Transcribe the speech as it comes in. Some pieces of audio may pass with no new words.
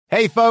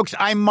Hey, folks,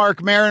 I'm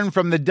Mark Maron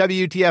from the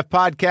WTF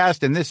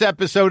Podcast, and this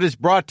episode is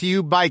brought to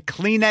you by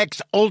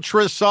Kleenex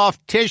Ultra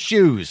Soft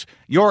Tissues,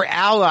 your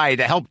ally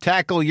to help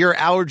tackle your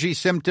allergy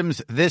symptoms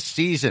this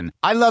season.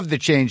 I love the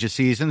change of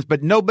seasons,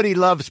 but nobody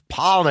loves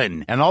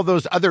pollen and all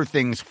those other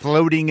things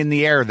floating in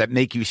the air that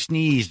make you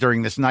sneeze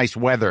during this nice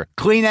weather.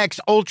 Kleenex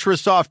Ultra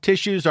Soft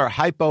Tissues are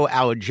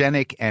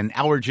hypoallergenic and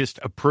allergist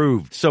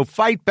approved, so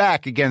fight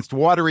back against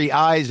watery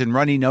eyes and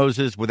runny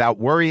noses without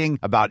worrying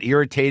about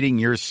irritating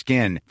your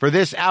skin. For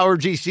this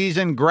allergy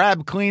season,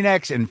 grab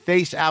Kleenex and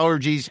face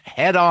allergies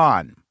head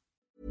on.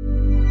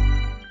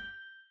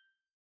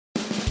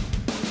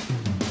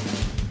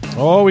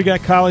 Oh, we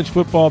got college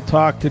football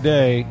talk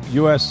today.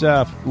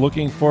 USF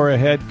looking for a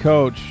head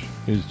coach.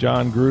 Is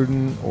John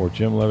Gruden or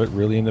Jim Leavitt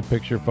really in the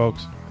picture,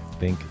 folks? I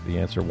think the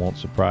answer won't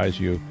surprise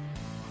you.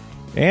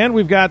 And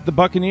we've got the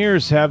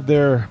Buccaneers have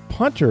their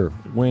punter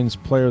wins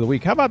player of the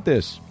week. How about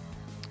this?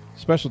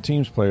 Special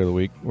teams player of the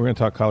week. We're going to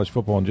talk college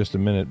football in just a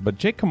minute. But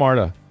Jake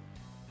Camarda,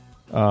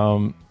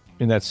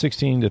 in that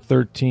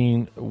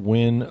 16-13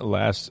 win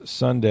last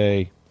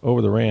Sunday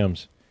over the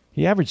Rams,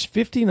 he averaged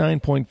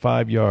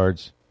 59.5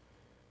 yards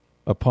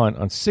a punt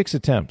on 6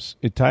 attempts.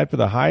 It tied for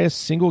the highest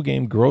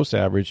single-game gross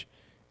average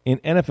in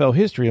NFL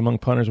history among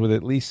punters with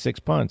at least 6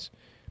 punts.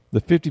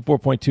 The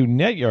 54.2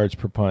 net yards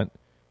per punt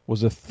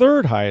was the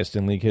third highest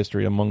in league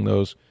history among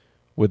those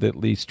with at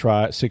least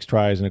 6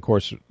 tries. And, of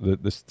course, the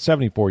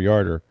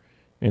 74-yarder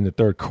in the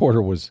third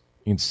quarter was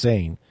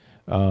insane.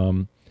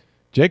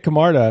 Jake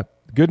Camarda,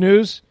 good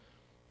news,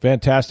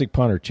 fantastic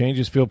punter.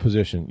 Changes field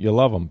position. You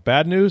love him.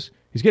 Bad news,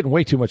 he's getting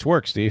way too much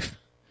work, Steve.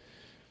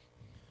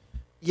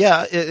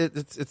 Yeah,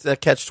 it's that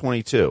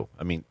catch-22.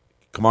 I mean,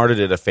 Camarda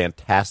did a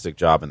fantastic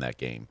job in that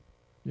game.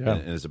 Yeah.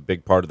 And is a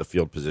big part of the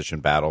field position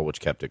battle, which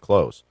kept it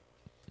close.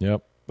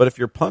 Yep. But if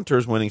your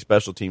punter's winning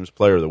special teams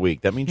player of the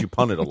week, that means you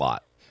punted a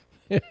lot.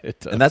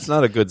 And that's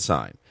not a good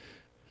sign.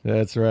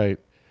 That's right.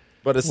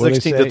 But a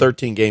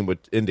 16-13 game would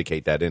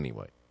indicate that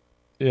anyway.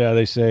 Yeah,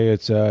 they say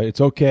it's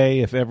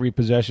okay if every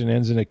possession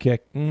ends in a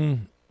kick.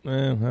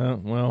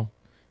 Well,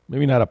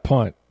 maybe not a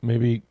punt.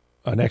 Maybe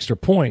an extra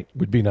point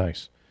would be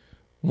nice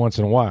once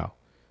in a while.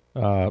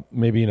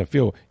 Maybe in a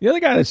field. The other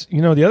guy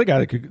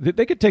that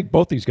they could take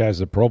both these guys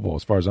to the Pro Bowl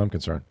as far as I'm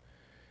concerned,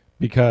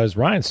 because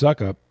Ryan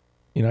Suckup,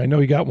 I know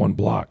he got one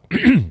block.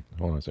 Hold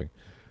on a second.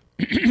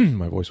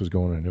 My voice was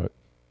going. I knew it.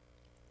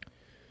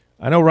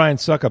 I know Ryan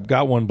Suckup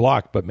got one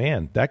block, but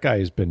man, that guy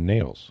has been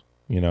nails.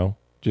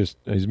 Just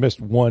he's missed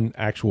one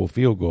actual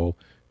field goal.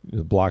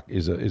 The block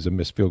is a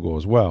missed field goal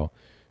as well.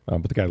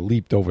 But the guy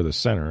leaped over the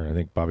center. I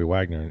think Bobby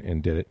Wagner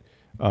and did it.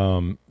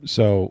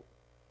 So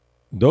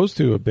those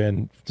two have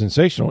been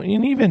sensational.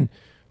 And even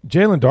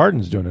Jalen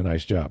Darden's doing a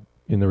nice job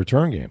in the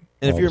return game.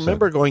 And if you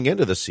remember going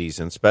into the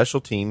season, special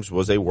teams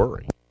was a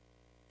worry.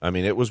 I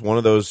mean, it was one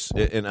of those,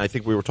 and I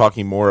think we were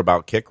talking more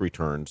about kick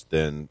returns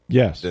than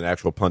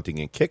actual punting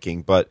and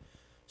kicking, but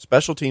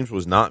special teams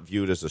was not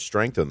viewed as a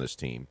strength on this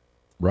team.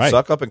 Right.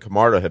 Suckup and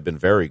Camarda have been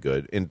very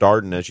good, and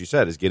Darden, as you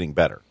said, is getting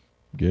better.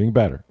 Getting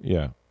better,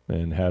 yeah,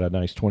 and had a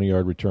nice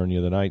 20-yard return the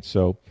other night.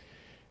 So,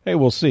 hey,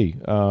 we'll see.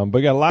 But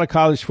we got a lot of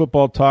college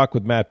football talk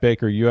with Matt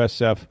Baker,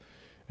 USF,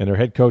 and their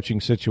head coaching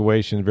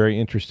situation. Very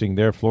interesting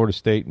there. Florida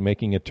State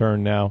making a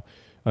turn now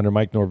under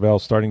Mike Norvell,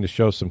 starting to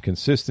show some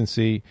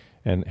consistency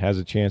and has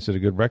a chance at a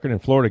good record.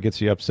 And Florida gets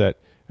the upset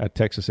at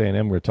Texas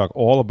A&M. We're going to talk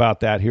all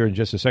about that here in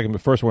just a second.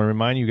 But first, I want to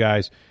remind you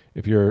guys,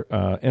 if your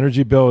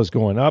energy bill is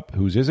going up,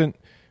 whose isn't,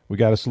 we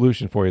got a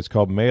solution for you. It's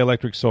called May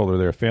Electric Solar.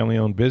 They're a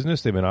family-owned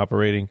business. They've been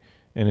operating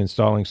and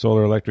installing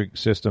solar electric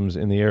systems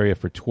in the area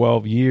for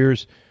 12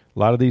 years. A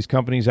lot of these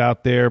companies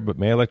out there, but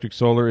May Electric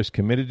Solar is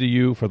committed to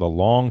you for the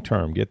long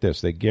term. Get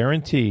this. They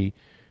guarantee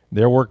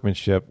their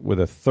workmanship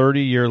with a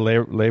 30-year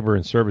labor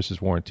and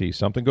services warranty.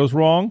 Something goes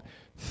wrong,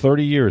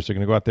 30 years. They're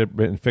going to go out there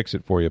and fix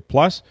it for you.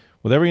 Plus,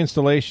 with every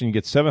installation, you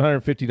get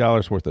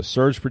 $750 worth of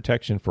surge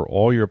protection for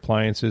all your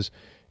appliances.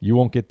 You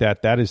won't get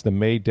that. That is the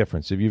May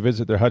difference. If you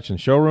visit their Hudson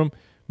showroom,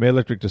 May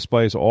Electric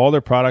displays all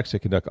their products. They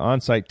conduct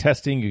on-site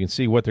testing. You can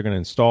see what they're going to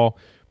install.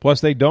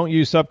 Plus, they don't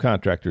use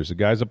subcontractors. The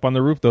guys up on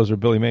the roof, those are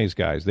Billy Mays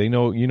guys. They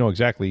know,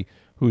 exactly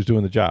who's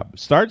doing the job.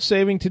 Start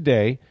saving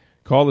today.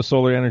 Call the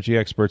solar energy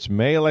experts,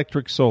 May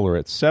Electric Solar,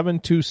 at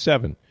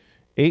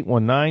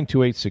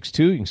 727-819-2862.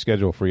 You can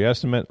schedule a free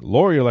estimate.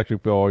 Lower your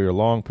electric bill all year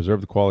long. Preserve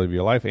the quality of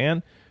your life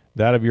and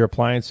that of your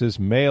appliances.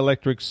 May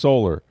Electric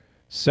Solar,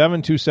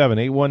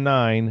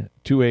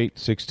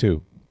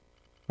 727-819-2862.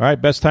 All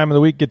right, best time of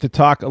the week, get to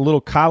talk a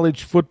little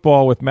college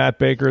football with Matt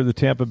Baker of the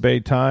Tampa Bay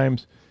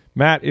Times.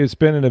 Matt, it's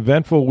been an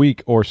eventful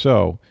week or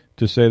so,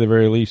 to say the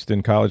very least,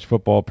 in college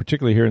football,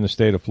 particularly here in the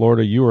state of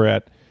Florida. You were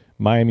at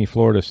Miami,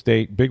 Florida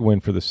State. Big win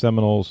for the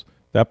Seminoles.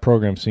 That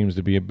program seems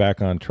to be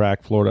back on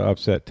track. Florida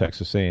upset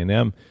Texas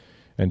A&M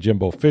and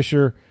Jimbo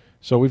Fisher.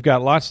 So we've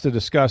got lots to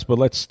discuss, but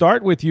let's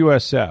start with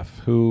USF,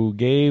 who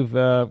gave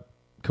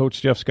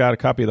Coach Jeff Scott a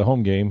copy of the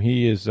home game.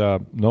 He is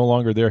no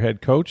longer their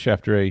head coach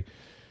after a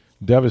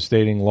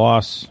devastating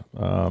loss,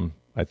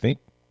 I think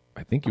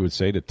you would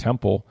say, to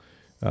Temple.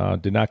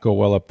 Did not go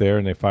well up there,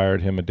 and they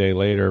fired him a day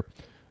later.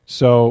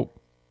 So,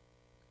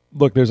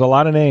 look, there's a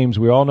lot of names.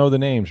 We all know the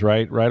names,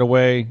 right? Right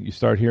away, you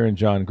start hearing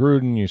John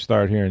Gruden. You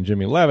start hearing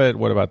Jimmy Leavitt.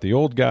 What about the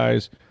old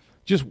guys?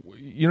 Just,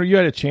 you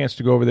had a chance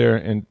to go over there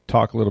and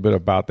talk a little bit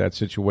about that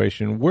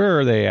situation. Where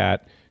are they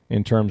at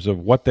in terms of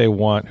what they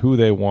want, who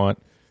they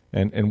want,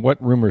 and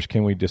what rumors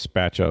can we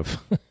dispatch of?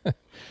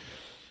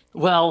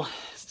 Well,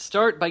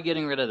 start by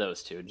getting rid of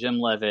those two, Jim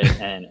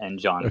Leavitt and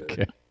John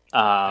Okay.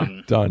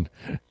 Gruden. Done.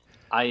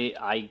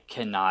 I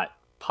cannot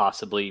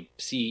possibly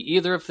see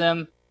either of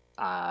them.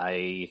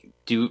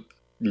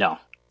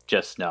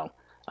 Just no.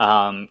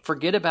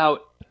 Forget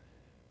about,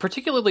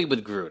 particularly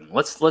with Gruden.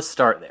 Let's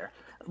start there.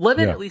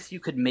 Leavitt, at least you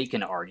could make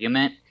an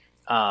argument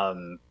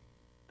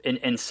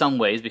in some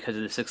ways because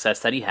of the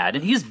success that he had.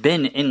 And he's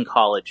been in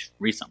college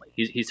recently.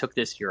 He took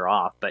this year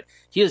off, but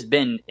he has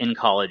been in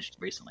college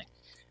recently.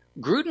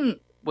 Gruden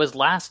was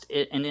last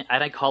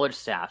at a college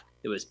staff.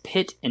 It was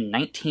Pitt in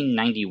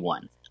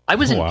 1991. I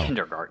was in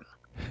kindergarten.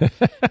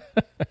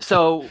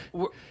 So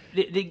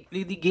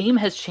the game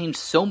has changed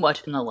so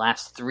much in the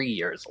last 3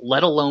 years,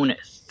 let alone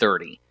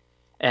 30.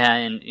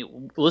 And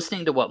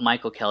listening to what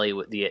Michael Kelly,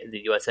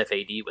 the USF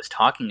AD, was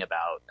talking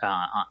about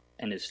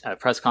in his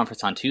press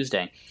conference on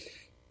Tuesday,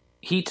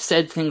 he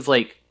said things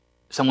like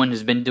someone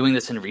who's been doing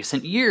this in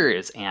recent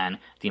years and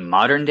the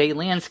modern day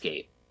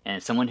landscape,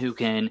 and someone who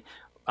can,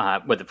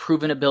 with a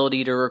proven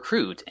ability to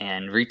recruit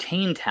and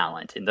retain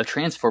talent in the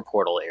transfer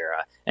portal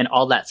era and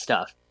all that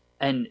stuff.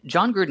 And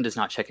John Gruden does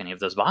not check any of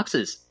those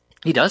boxes.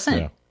 He doesn't.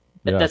 Yeah.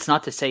 Yeah. That's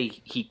not to say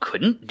he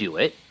couldn't do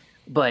it,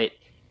 but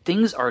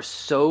things are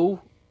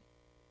so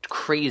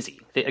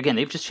crazy.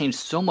 They've just changed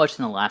so much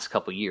in the last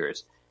couple of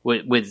years.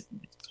 With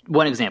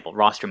one example,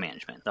 roster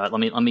management. Let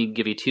me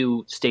give you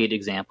two state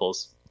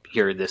examples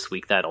here this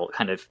week that'll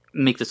kind of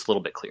make this a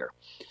little bit clearer.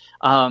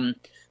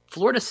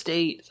 Florida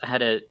State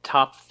had a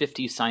top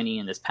 50 signee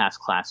in this past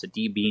class, a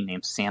DB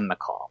named Sam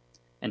McCall.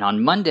 And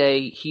on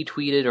Monday, he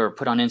tweeted or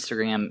put on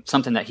Instagram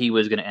something that he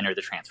was going to enter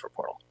the transfer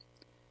portal.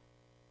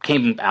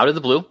 Came out of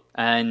the blue,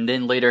 and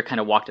then later kind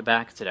of walked it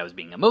back and said I was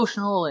being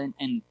emotional,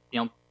 and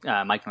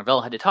Mike Norvell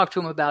had to talk to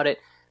him about it.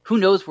 Who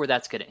knows where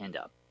that's going to end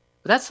up?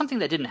 But that's something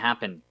that didn't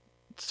happen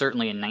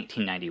certainly in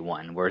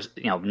 1991, where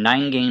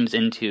 9 games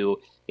into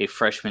a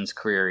freshman's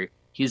career,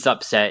 he's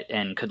upset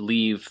and could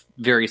leave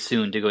very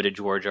soon to go to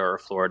Georgia or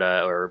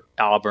Florida or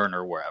Auburn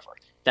or wherever.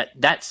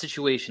 That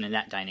situation and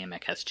that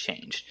dynamic has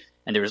changed.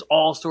 And there's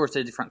all sorts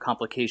of different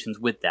complications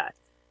with that.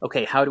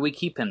 Okay, how do we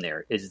keep him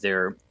there? Is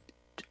there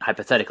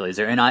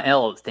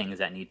NIL things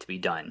that need to be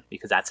done?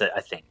 Because that's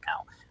a thing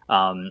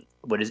now.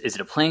 Is it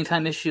a playing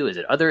time issue? Is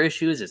it other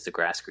issues? Is the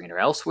grass greener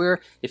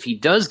elsewhere? If he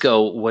does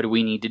go, what do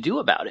we need to do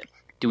about it?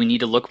 Do we need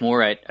to look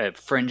more at a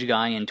fringe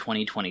guy in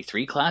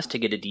 2023 class to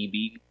get a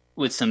DB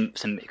with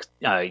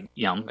a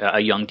young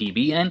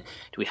DB in?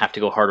 Do we have to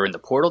go harder in the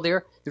portal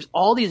there? There's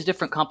all these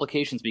different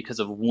complications because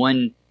of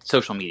one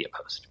social media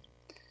post.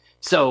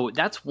 So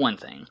that's one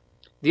thing.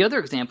 The other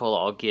example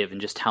I'll give, and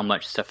just how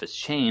much stuff has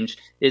changed,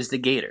 is the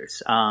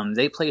Gators.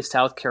 They play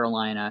South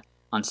Carolina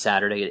on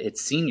Saturday. It's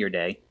Senior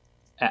Day.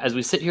 As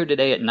we sit here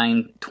today at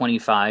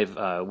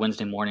 9:25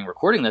 Wednesday morning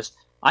recording this,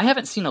 I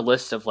haven't seen a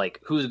list of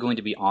who's going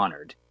to be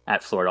honored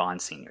at Florida on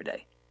Senior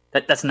Day.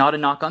 That's not a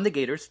knock on the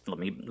Gators. Let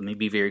me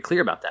be very clear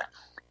about that.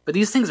 But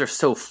these things are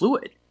so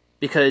fluid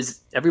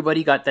because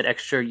everybody got that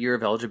extra year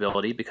of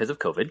eligibility because of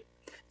COVID.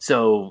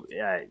 So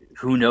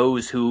who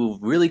knows who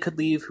really could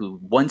leave, who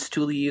wants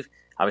to leave.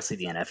 Obviously,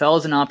 the NFL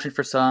is an option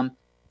for some.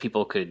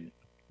 People could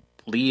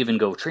leave and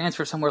go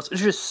transfer somewhere else.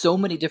 There's just so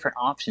many different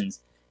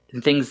options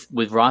and things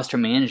with roster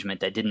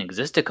management that didn't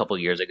exist a couple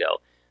years ago.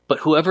 But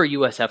whoever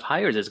USF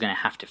hires is going to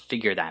have to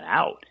figure that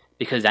out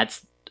because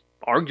that's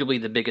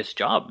arguably the biggest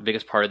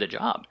part of the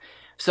job.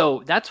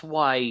 So that's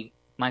why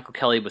Michael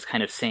Kelly was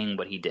kind of saying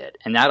what he did.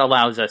 And that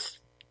allows us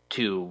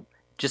to,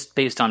 just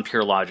based on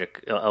pure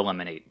logic,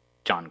 eliminate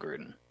John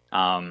Gruden.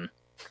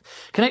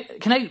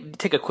 Can I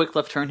take a quick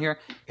left turn here?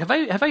 Have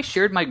I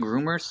shared my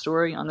groomer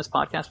story on this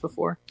podcast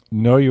before?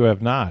 No, you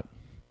have not.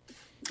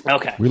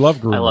 Okay. We love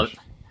groomers.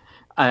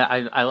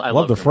 I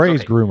love the groomers. phrase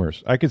Okay.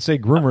 groomers. I could say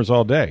groomers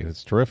all day.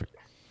 It's terrific.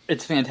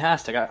 It's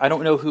fantastic. I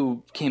don't know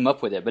who came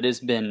up with it, but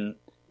it's been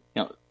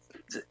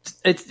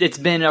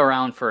been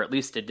around for at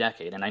least a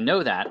decade, and I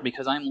know that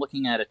because I'm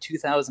looking at a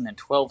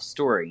 2012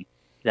 story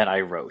that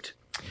I wrote.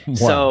 Wow.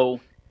 So.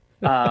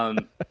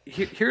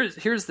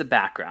 Here's the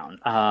background.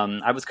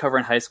 I was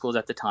covering high schools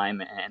at the time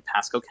in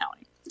Pasco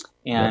County,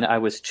 and I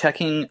was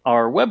checking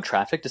our web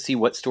traffic to see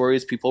what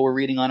stories people were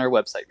reading on our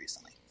website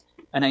recently.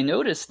 And I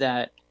noticed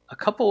that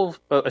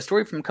a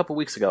story from a couple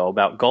weeks ago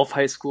about Gulf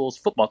High School's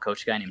football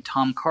coach, a guy named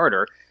Tom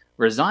Carter,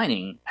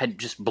 resigning, had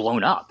just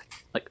blown up.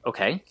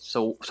 Okay,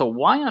 so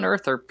why on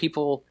earth are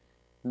people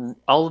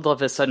all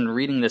of a sudden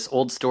reading this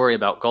old story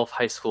about Gulf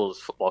High School's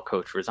football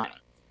coach resigning?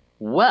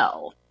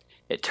 Well,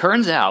 it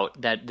turns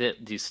out that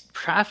this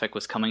traffic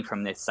was coming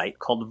from this site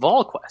called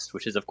VolQuest,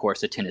 which is, of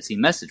course, a Tennessee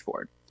message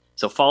board.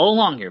 So follow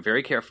along here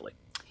very carefully.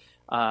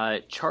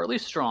 Charlie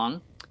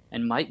Strong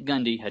and Mike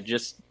Gundy had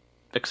just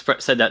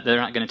said that they're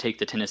not going to take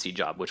the Tennessee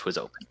job, which was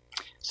open.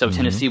 So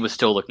Tennessee was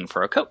still looking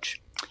for a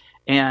coach.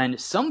 And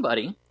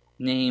somebody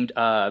named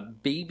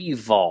Baby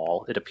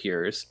Vol, it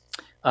appears,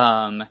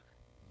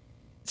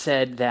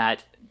 said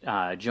that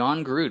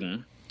John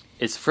Gruden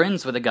is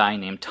friends with a guy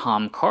named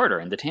Tom Carter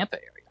in the Tampa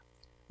area.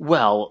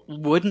 Well,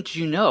 wouldn't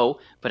you know,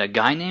 but a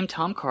guy named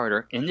Tom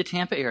Carter in the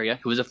Tampa area,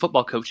 who was a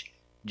football coach,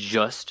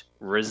 just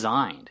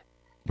resigned.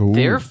 Ooh.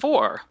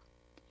 Therefore,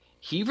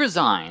 he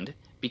resigned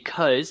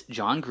because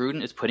John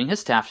Gruden is putting his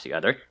staff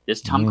together.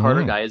 This Tom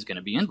Carter guy is going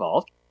to be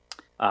involved.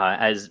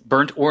 As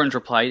Burnt Orange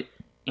replied,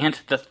 and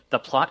the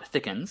plot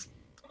thickens.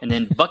 And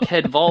then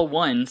Buckhead Vol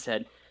 1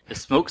 said, the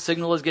smoke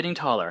signal is getting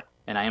taller,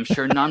 and I am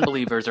sure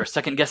non-believers are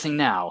second-guessing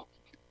now.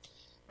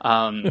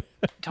 Tom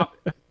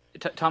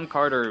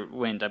Carter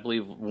went, I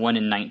believe,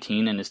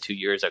 1-19 in his 2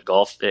 years at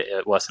golf.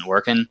 It wasn't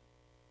working.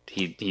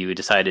 He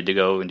decided to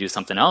go and do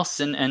something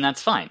else, and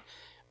that's fine.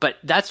 But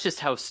that's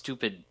just how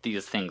stupid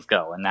these things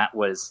go, and that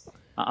was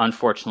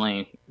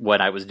unfortunately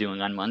what I was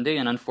doing on Monday,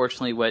 and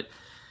unfortunately what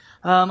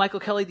Michael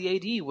Kelly, the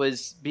AD,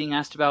 was being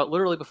asked about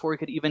literally before he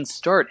could even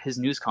start his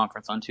news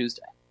conference on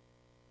Tuesday.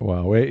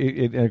 Wow.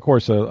 And of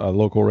course, a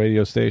local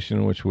radio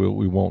station, which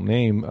we won't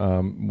name,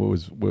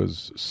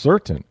 was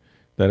certain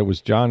that it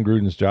was John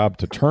Gruden's job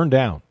to turn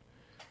down,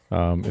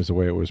 is the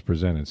way it was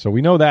presented. So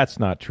we know that's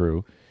not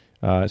true.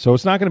 So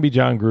it's not going to be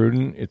John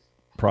Gruden. It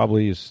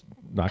probably is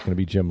not going to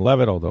be Jim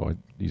Leavitt, although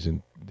he's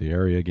in the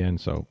area again,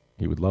 so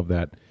he would love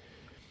that.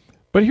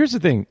 But here's the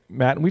thing,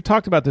 Matt, and we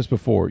talked about this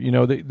before. You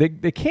know,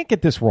 they can't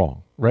get this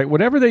wrong, right?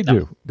 Whatever they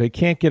do, they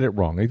can't get it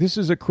wrong. Like, this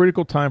is a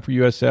critical time for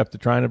USF to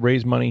try and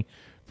raise money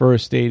for a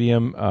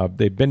stadium.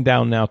 They've been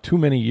down now too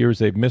many years.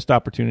 They've missed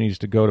opportunities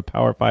to go to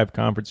Power 5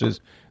 conferences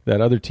that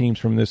other teams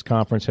from this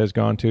conference has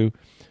gone to.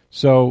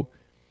 So,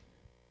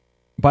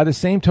 by the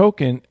same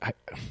token,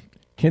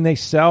 can they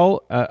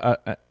sell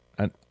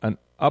an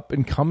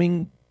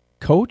up-and-coming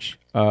coach,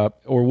 or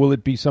will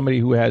it be somebody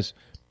who has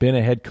been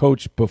a head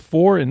coach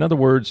before? In other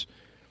words,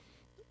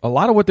 a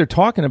lot of what they're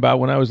talking about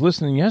when I was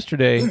listening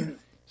yesterday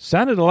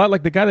sounded a lot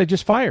like the guy they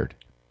just fired.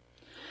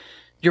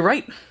 You're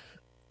right.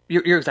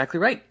 You're exactly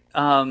right.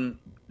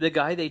 The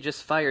guy they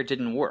just fired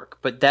didn't work,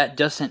 but that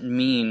doesn't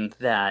mean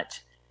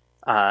that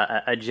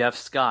a Jeff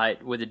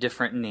Scott with a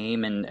different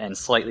name and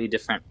slightly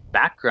different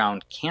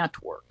background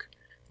can't work.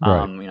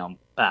 Right.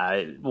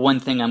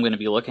 One thing I'm going to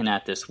be looking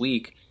at this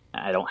week,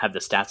 I don't have the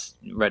stats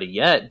ready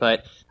yet,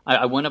 but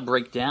I want to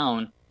break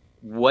down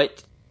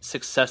what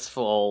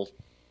successful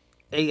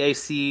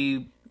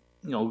AAC,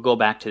 go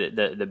back to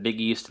the Big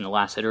East and the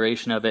last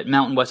iteration of it,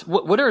 Mountain West,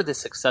 what are the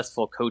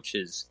successful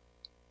coaches,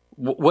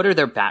 what are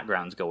their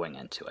backgrounds going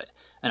into it?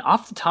 And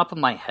off the top of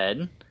my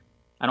head,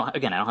 I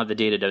don't have the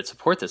data to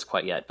support this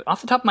quite yet, but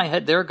off the top of my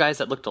head, there are guys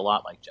that looked a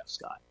lot like Jeff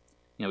Scott.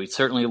 We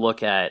certainly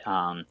look at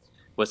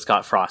what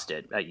Scott Frost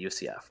did at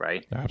UCF,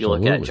 right?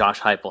 Absolutely. You look at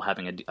Josh Heupel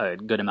having a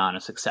good amount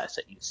of success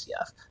at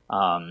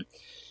UCF.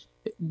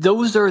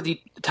 Those are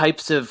the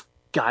types of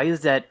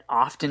guys that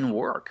often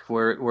work,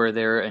 where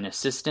they're an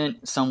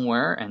assistant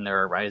somewhere and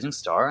they're a rising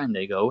star and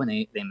they go and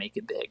they make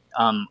it big.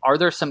 Are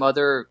there some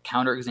other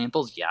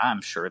counterexamples? Yeah,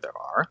 I'm sure there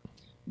are.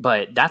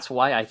 But that's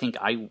why I think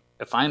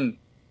if I'm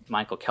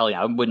Michael Kelly,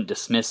 I wouldn't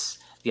dismiss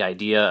the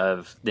idea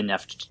of the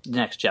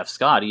next Jeff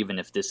Scott, even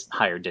if this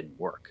hire didn't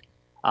work.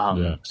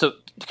 So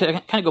to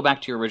kind of go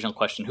back to your original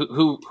question,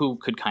 who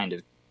could kind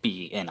of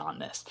be in on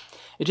this?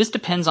 It just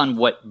depends on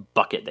what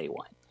bucket they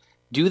want.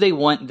 Do they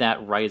want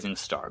that rising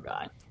star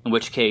guy? In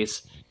which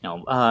case,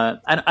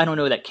 I don't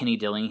know that Kenny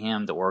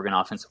Dillingham, the Oregon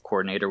offensive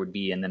coordinator, would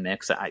be in the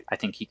mix. I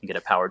think he can get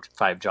a Power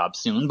 5 job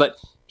soon, but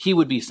he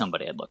would be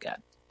somebody I'd look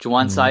at.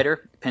 Jawan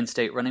Sider, Penn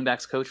State running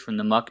backs coach from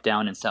the Muck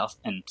down in South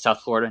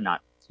Florida,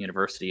 not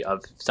University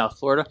of South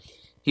Florida.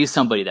 He's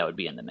somebody that would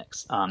be in the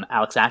mix.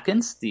 Alex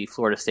Atkins, the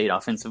Florida State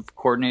offensive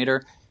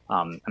coordinator,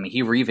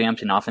 he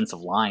revamped an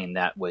offensive line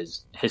that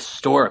was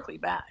historically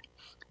bad.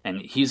 And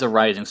he's a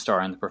rising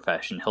star in the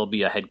profession. He'll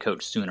be a head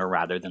coach sooner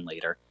rather than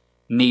later.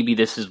 Maybe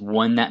this is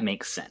one that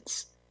makes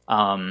sense.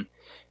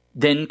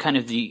 Then kind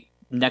of the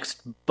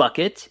next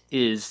bucket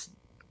is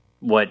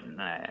what,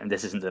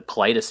 this isn't the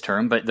politest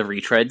term, but the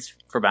retreads,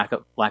 for lack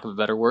of a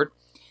better word.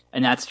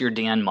 And that's your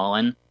Dan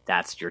Mullen.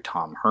 That's your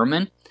Tom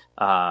Herman.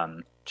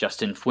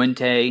 Justin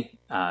Fuente,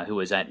 who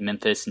was at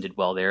Memphis and did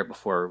well there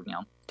before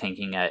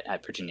tanking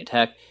at Virginia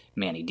Tech.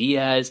 Manny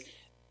Diaz.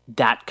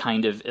 That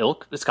kind of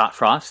ilk, Scott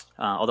Frost,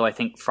 although I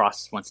think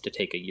Frost wants to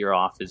take a year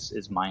off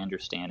is my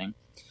understanding.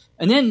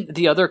 And then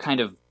the other kind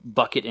of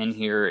bucket in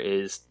here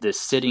is the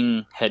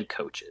sitting head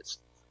coaches.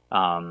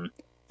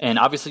 And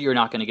obviously you're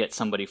not going to get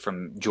somebody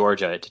from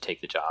Georgia to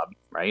take the job,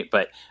 right?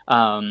 But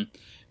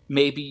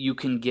maybe you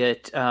can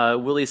get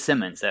Willie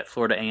Simmons at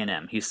Florida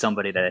A&M. He's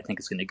somebody that I think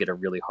is going to get a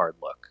really hard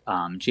look.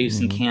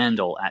 Jason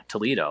Candle at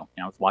Toledo.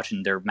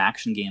 Watching their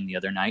Maction game the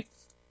other night.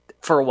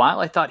 For a while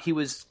I thought he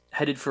was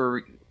headed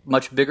for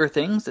much bigger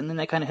things, and then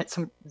they kind of hit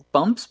some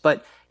bumps,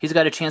 but he's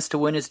got a chance to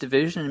win his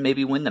division and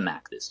maybe win the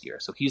MAC this year.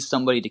 So he's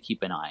somebody to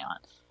keep an eye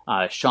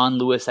on. Sean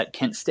Lewis at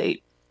Kent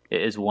State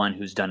is one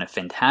who's done a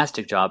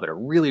fantastic job at a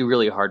really,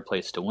 really hard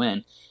place to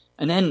win.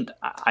 And then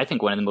I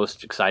think one of the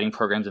most exciting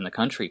programs in the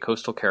country,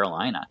 Coastal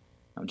Carolina.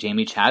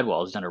 Jamie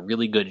Chadwell has done a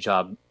really good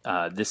job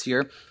this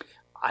year.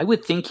 I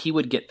would think he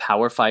would get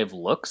Power 5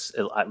 looks.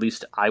 At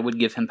least I would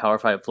give him Power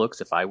 5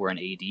 looks if I were an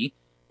AD.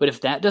 But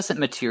if that doesn't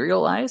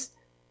materialize,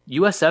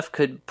 USF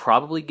could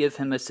probably give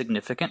him a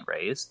significant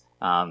raise.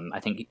 I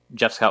think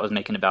Jeff Scott was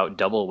making about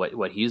double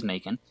what he's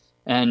making.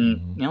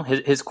 And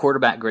his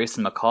quarterback,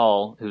 Grayson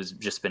McCall, who's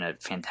just been a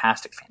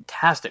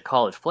fantastic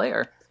college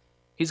player,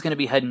 he's going to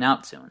be heading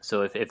out soon.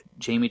 So if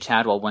Jamie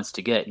Chadwell wants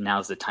to get,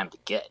 now's the time to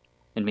get.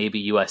 And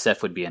maybe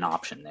USF would be an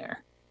option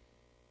there.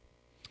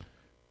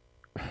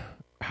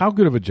 How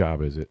good of a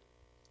job is it?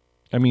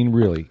 I mean,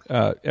 really,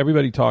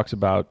 everybody talks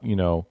about,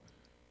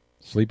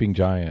 sleeping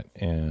giant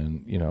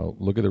and,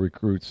 look at the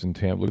recruits in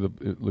Tampa,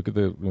 look at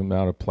the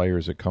amount of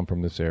players that come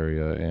from this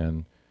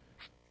area.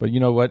 But you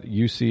know what?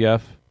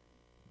 UCF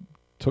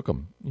took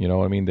them,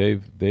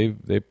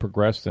 they've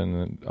progressed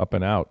and up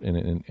and out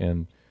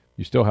and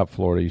you still have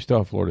Florida, you still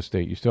have Florida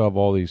State, you still have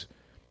all these,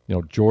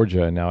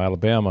 Georgia and now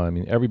Alabama. I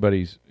mean,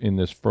 everybody's in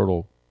this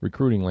fertile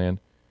recruiting land.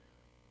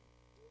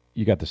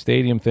 You got the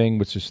stadium thing,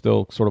 which is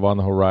still sort of on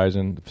the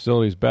horizon. The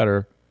facility's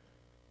better.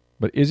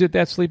 But is it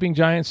that sleeping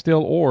giant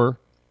still, or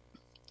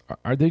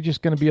are they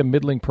just going to be a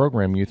middling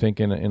program, you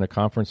think, in a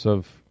conference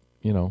of,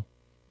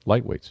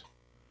 lightweights?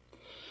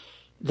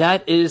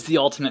 That is the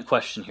ultimate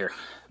question here,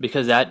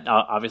 because that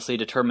obviously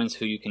determines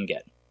who you can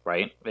get,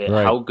 right?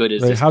 How good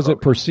is this How's program?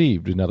 It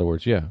perceived, in other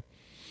words, yeah.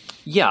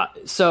 Yeah,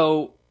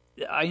 so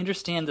I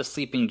understand the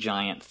sleeping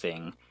giant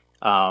thing.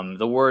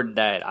 The word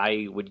that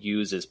I would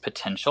use is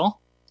potential.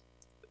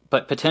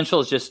 But potential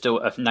is just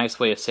a nice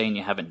way of saying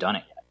you haven't done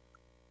it yet,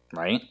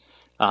 right?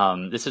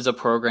 This is a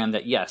program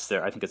that, yes,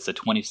 I think it's the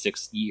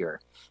 26th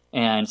year.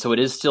 And so it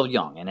is still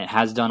young, and it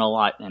has done a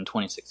lot in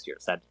 26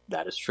 years.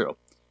 That is true.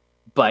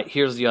 But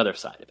here's the other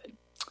side of it.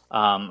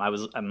 I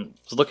was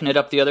looking it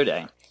up the other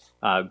day.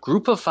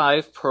 Group of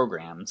 5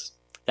 programs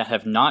that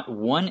have not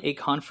won a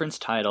conference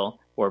title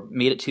or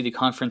made it to the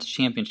conference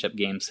championship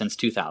game since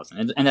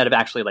 2000, and that have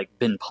actually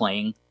been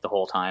playing the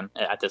whole time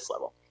at this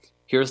level.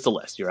 Here's the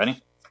list. You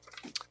ready?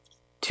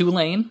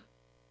 Tulane,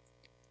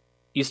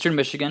 Eastern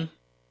Michigan,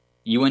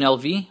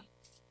 UNLV,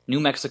 New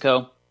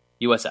Mexico,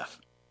 USF.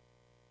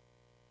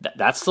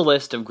 That's the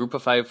list of Group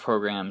of 5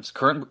 programs,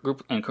 current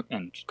group and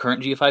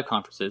current G5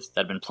 conferences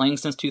that have been playing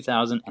since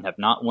 2000 and have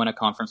not won a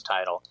conference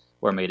title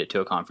or made it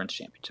to a conference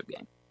championship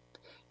game.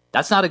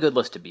 That's not a good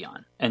list to be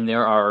on, and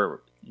there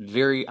are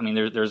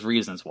there's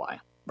reasons why,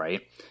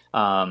 right?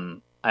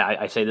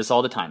 I say this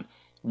all the time.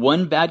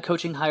 1 bad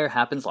coaching hire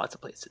happens lots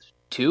of places.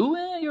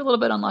 2, you're a little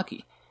bit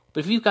unlucky.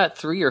 But if you've got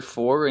 3 or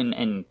 4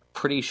 and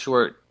pretty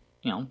short,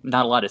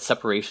 not a lot of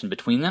separation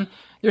between them,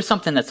 there's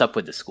something that's up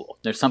with the school.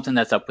 There's something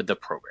that's up with the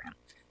program.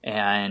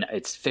 And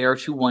it's fair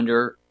to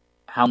wonder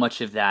how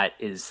much of that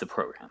is the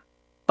program.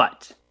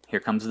 But, here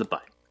comes the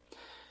but.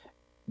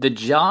 The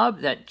job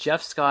that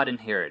Jeff Scott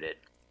inherited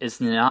is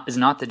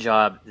not the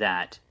job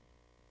that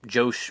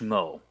Joe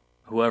Schmo,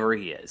 whoever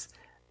he is,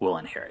 will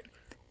inherit.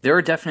 There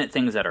are definite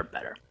things that are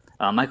better.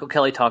 Michael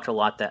Kelly talked a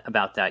lot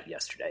about that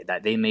yesterday,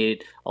 that they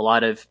made a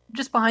lot of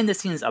just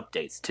behind-the-scenes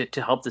updates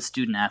to help the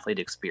student-athlete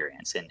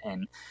experience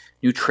and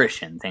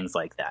nutrition, things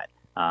like that.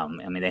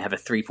 They have a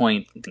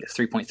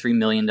 $3.3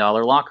 million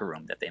locker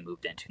room that they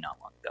moved into not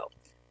long ago.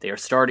 They are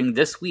starting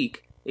this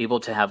week able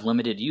to have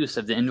limited use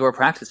of the indoor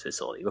practice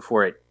facility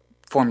before it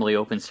formally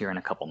opens here in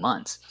a couple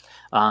months.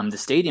 The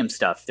stadium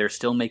stuff, they're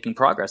still making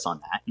progress on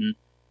that, and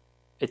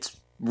it's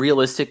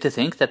realistic to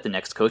think that the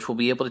next coach will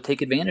be able to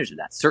take advantage of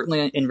that,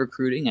 certainly in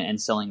recruiting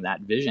and selling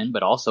that vision,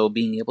 but also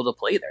being able to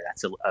play there.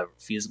 That's a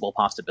feasible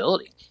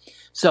possibility.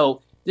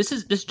 So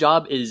this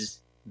job is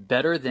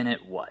better than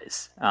it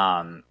was,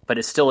 but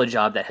it's still a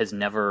job that has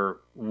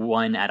never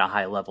won at a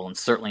high level and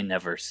certainly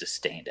never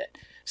sustained it.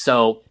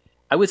 So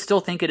I would still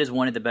think it is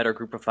one of the better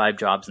Group of 5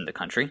 jobs in the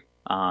country,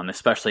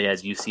 especially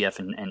as UCF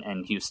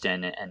and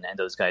Houston and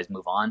those guys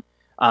move on.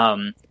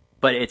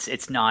 But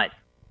it's not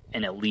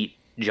an elite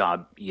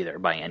job either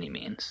by any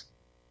means.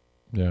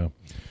 Yeah.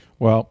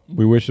 Well,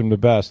 we wish them the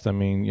best. I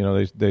mean,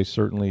 they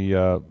certainly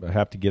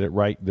have to get it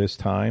right this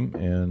time.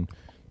 And,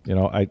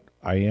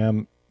 I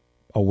am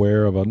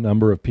aware of a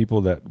number of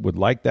people that would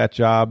like that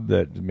job,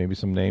 that maybe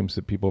some names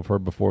that people have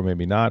heard before,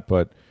 maybe not,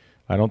 but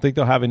I don't think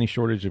they'll have any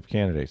shortage of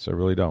candidates. I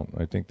really don't.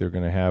 I think they're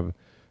going to have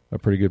a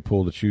pretty good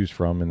pool to choose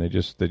from, and they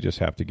just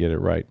have to get it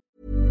right.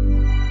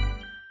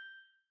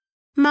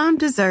 Mom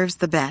deserves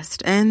the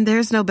best, and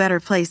there's no better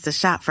place to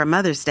shop for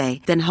Mother's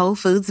Day than Whole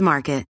Foods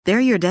Market. They're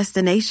your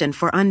destination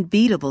for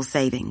unbeatable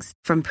savings,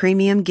 from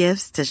premium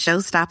gifts to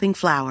show-stopping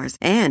flowers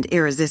and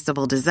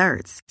irresistible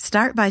desserts.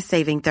 Start by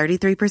saving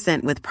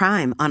 33% with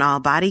Prime on all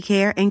body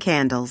care and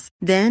candles.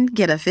 Then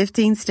get a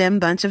 15-stem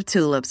bunch of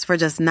tulips for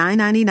just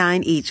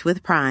 $9.99 each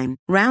with Prime.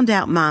 Round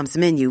out Mom's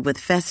menu with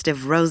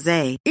festive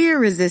rosé,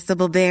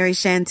 irresistible berry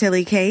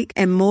chantilly cake,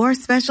 and more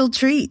special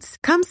treats.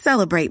 Come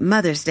celebrate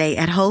Mother's Day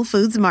at Whole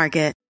Foods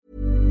Market.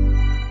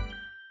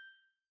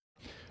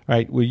 All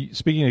right. Well,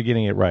 speaking of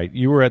getting it right,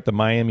 you were at the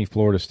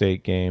Miami-Florida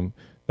State game.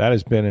 That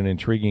has been an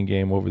intriguing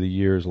game over the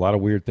years. A lot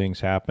of weird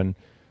things happen.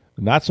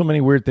 Not so many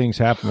weird things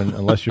happen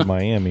unless you're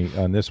Miami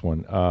on this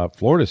one.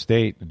 Florida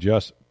State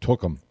just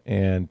took them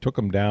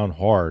down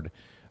hard.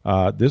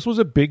 This was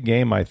a big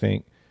game, I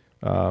think,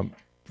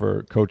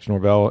 for Coach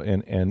Norvell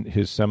and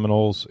his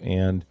Seminoles.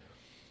 And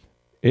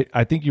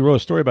I think you wrote a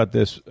story about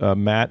this,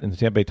 Matt, in the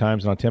Tampa Bay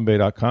Times and on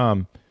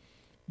TampaBay.com.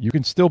 You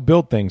can still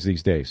build things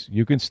these days.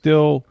 You can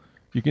still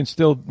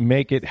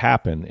make it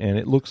happen, and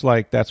it looks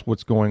like that's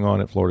what's going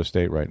on at Florida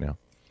State right now.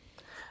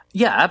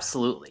 Yeah,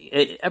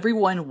 absolutely.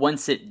 Everyone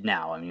wants it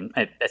now. I mean,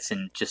 that's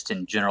in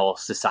general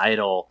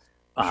societal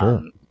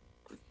point,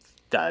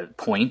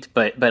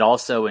 but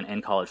also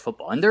in college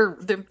football. And there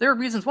are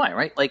reasons why,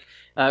 right? Like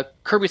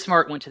Kirby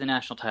Smart went to the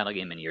national title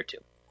game in year 2.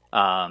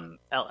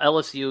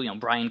 LSU,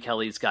 Brian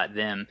Kelly's got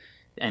them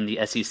and the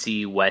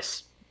SEC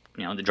West,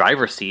 the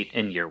driver's seat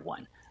in year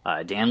 1.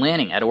 Dan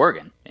Lanning at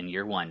Oregon in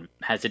year 1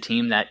 has a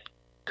team that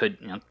could,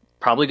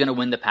 probably going to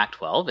win the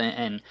Pac-12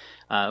 and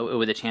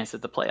with a chance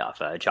at the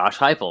playoff. Josh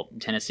Heupel,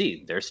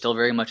 Tennessee, they're still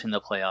very much in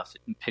the playoff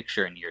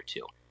picture in year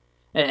 2.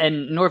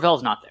 And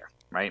Norvell's not there,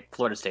 right?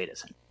 Florida State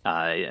isn't.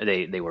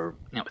 They were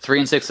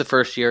 3-6 the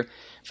first year,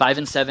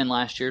 5-7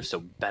 last year,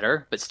 so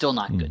better, but still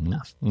not good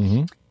enough.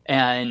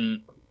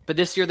 But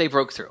this year they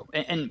broke through.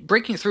 And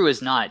breaking through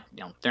is not,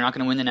 they're not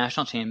going to win the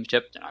national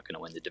championship. They're not going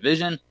to win the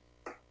division.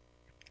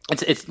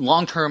 It's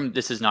long term.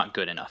 This is not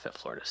good enough at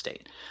Florida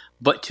State,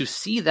 but to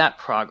see that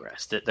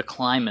progress, that the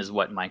climb is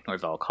what Mike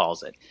Norvell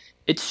calls it.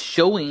 It's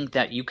showing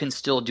that you can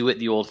still do it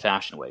the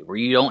old-fashioned way, where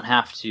you don't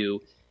have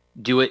to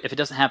do it. If it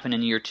doesn't happen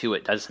in year 2,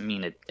 it doesn't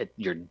mean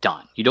you're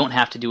done. You don't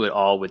have to do it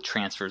all with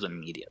transfers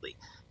immediately.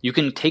 You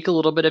can take a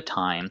little bit of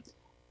time,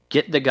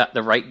 get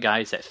the right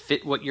guys that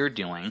fit what you're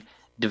doing,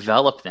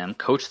 develop them,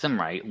 coach them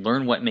right,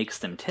 learn what makes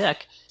them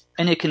tick.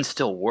 And it can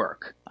still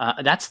work.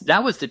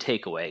 That was the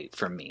takeaway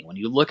for me. When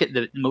you look at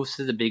most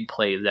of the big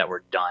plays that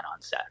were done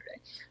on Saturday,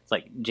 it's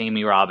like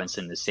Jamie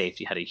Robinson, the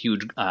safety, had a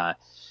huge,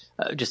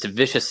 just a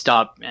vicious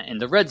stop in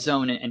the red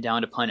zone and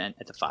down to punt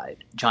at the 5.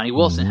 Johnny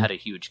Wilson had a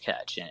huge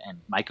catch,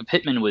 and Micah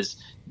Pittman was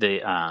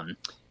the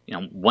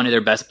one of their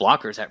best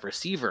blockers at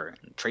receiver.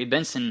 Trey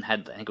Benson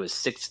had, I think it was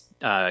 6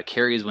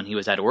 carries when he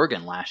was at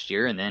Oregon last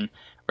year, and then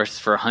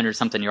for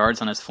 100-something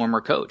yards on his former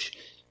coach.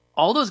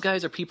 All those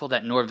guys are people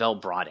that Norvell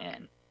brought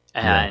in.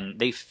 And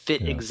they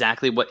fit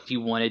exactly what he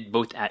wanted,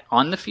 both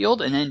on the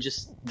field and then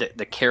just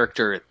the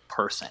character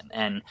person.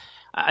 And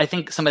I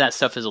think some of that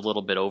stuff is a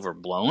little bit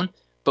overblown.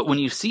 But when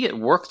you see it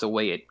work the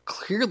way it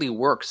clearly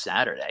worked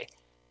Saturday,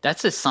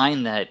 that's a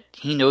sign that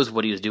he knows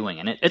what he's doing,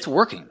 and it's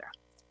working there.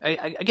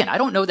 I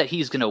don't know that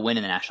he's going to win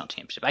in the national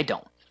championship. I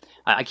don't.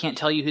 I can't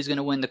tell you who's going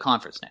to win the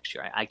conference next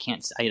year. I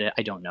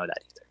don't know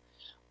that either.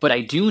 But I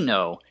do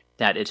know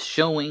that it's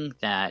showing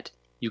that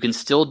you can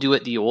still do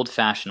it the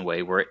old-fashioned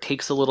way, where it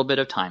takes a little bit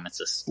of time. It's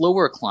a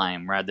slower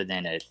climb rather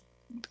than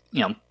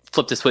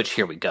flip the switch,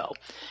 here we go.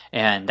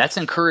 And that's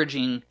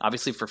encouraging,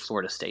 obviously, for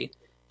Florida State,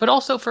 but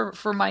also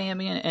for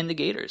Miami and the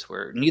Gators,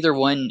 where neither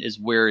one is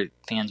where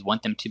fans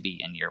want them to be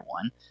in year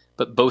 1.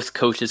 But both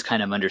coaches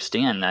kind of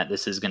understand that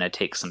this is going to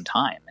take some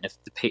time. And if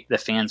the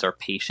fans are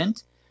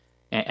patient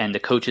and the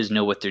coaches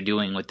know what they're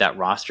doing with that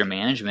roster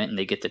management and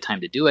they get the time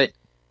to do it,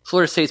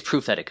 Florida State's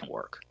proof that it can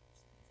work.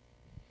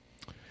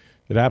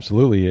 It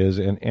absolutely is,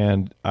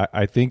 and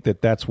I think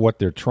that's what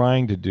they're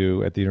trying to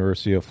do at the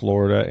University of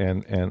Florida,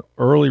 and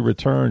early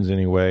returns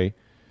anyway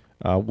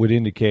would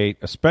indicate,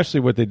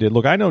 especially what they did.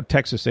 Look, I know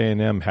Texas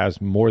A&M has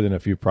more than a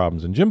few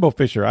problems, and Jimbo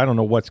Fisher, I don't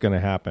know what's going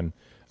to happen.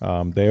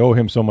 They owe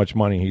him so much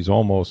money; he's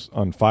almost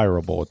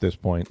unfireable at this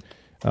point.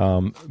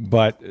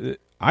 But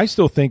I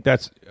still think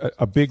that's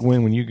a big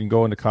win when you can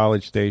go into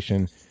College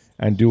Station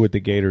and do what the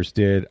Gators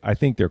did. I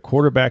think their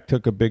quarterback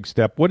took a big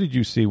step. What did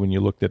you see when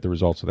you looked at the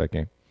results of that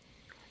game?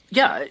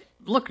 Yeah,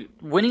 look,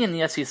 winning in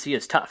the SEC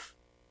is tough.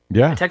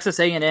 Yeah. Texas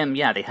A&M,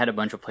 they had a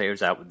bunch of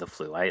players out with the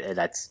flu.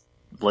 That's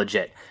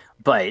legit.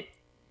 But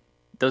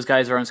those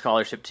guys are on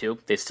scholarship too.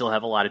 They still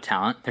have a lot of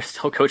talent. They're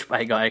still coached by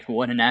a guy who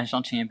won a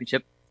national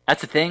championship. That's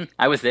the thing.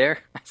 I was there.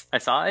 I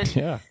saw it.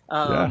 Yeah.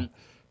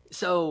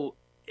 So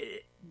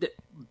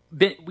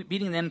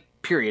beating them,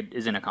 period,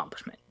 is an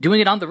accomplishment. Doing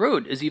it on the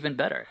road is even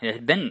better. It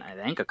had been,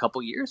 I think, a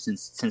couple years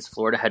since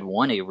Florida had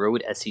won a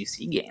road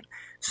SEC game.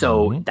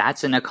 So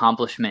that's an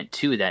accomplishment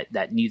too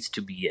that needs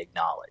to be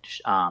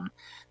acknowledged.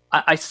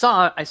 I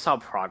saw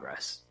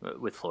progress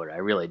with Florida. I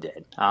really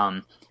did.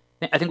 I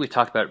think we've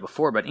talked about it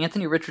before, but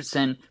Anthony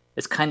Richardson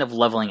is kind of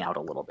leveling out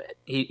a little bit.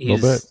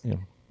 He's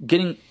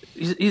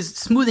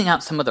smoothing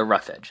out some of the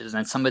rough edges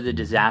and some of the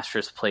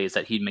disastrous plays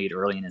that he'd made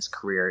early in his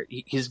career.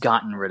 He's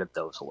gotten rid of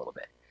those a little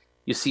bit.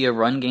 You see a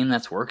run game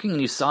that's working, and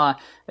you saw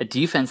a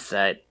defense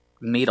that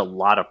made a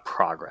lot of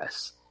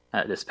progress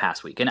this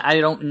past week. And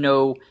I don't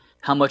know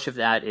how much of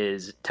that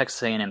is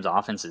Texas A&M's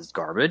offense is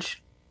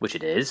garbage, which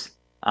it is,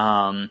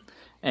 and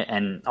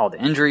all the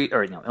injuries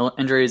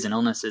and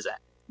illnesses.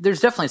 There's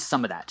definitely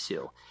some of that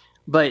too.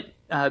 But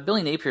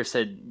Billy Napier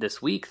said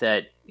this week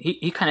that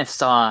he kind of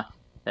saw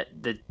that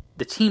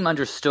the team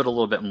understood a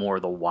little bit more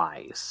the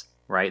whys,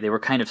 right? They were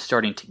kind of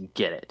starting to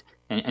get it.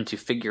 and to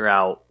figure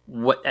out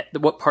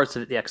what parts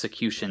of the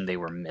execution they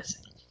were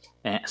missing.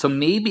 And so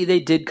maybe they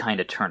did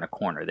kind of turn a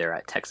corner there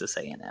at Texas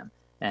A&M.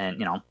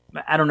 And,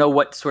 I don't know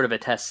what sort of a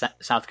test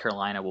South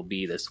Carolina will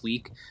be this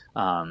week,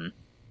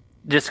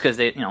 just because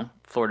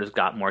Florida's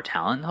got more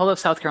talent, although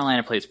South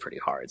Carolina plays pretty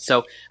hard.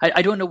 So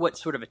I don't know what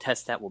sort of a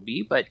test that will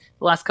be, but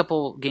the last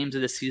couple games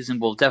of the season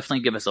will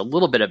definitely give us a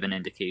little bit of an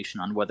indication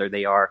on whether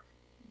they are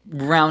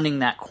rounding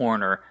that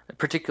corner,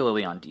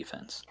 particularly on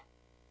defense.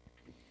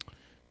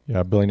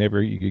 Yeah, Billy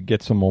Napier, you could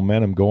get some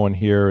momentum going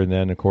here, and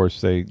then, of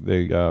course, they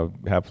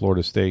have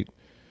Florida State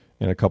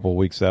in a couple of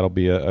weeks. That'll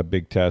be a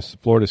big test.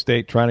 Florida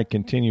State trying to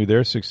continue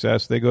their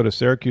success. They go to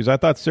Syracuse. I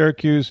thought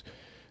Syracuse,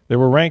 they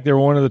were ranked. They were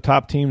one of the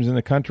top teams in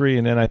the country,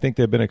 and then I think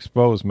they've been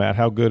exposed. Matt,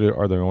 how good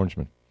are the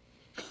Orangemen?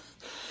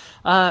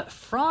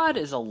 Fraud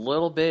is a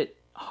little bit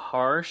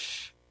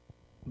harsh,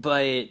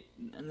 but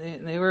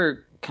they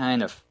were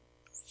kind of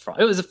fraud.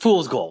 It was a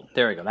fool's gold.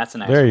 There we go. That's a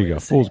nice There way you go. to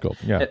say Fool's it. gold.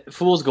 Yeah.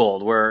 Fool's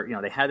gold, where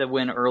they had to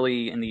win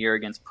early in the year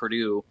against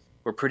Purdue,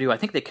 where Purdue, I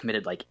think they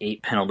committed like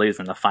 8 penalties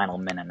in the final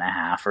minute and a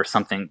half or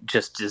something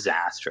just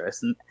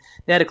disastrous. And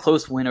they had a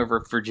close win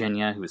over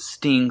Virginia, who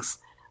stinks.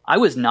 I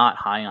was not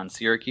high on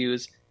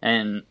Syracuse,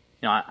 and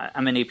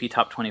I'm an AP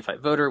Top 25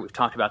 voter. We've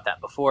talked about that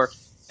before.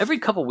 Every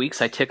couple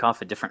weeks, I tick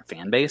off a different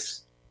fan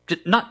base.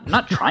 Just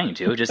not trying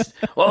to, just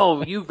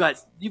you've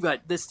got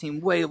this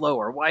team way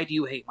lower. Why do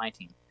you hate my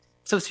team?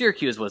 So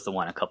Syracuse was the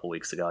one a couple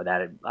weeks ago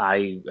that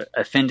I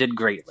offended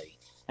greatly,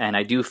 and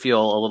I do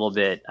feel a little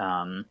bit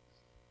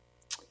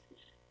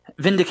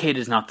vindicated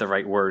is not the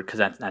right word because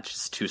that's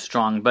just too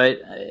strong. But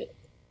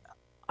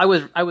I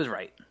was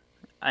right,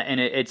 and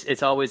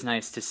it's always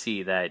nice to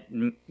see that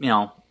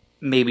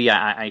maybe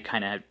I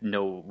kind of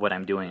know what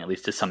I'm doing, at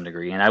least to some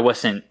degree, and I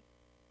wasn't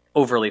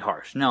overly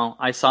harsh. No,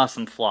 I saw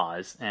some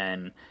flaws,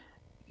 and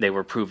they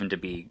were proven to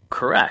be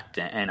correct.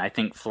 And I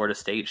think Florida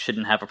State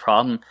shouldn't have a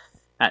problem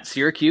at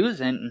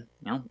Syracuse. And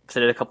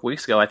said it a couple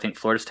weeks ago, I think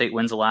Florida State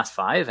wins the last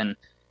 5. And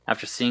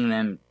after seeing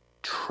them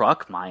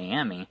truck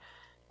Miami,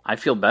 I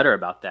feel better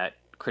about that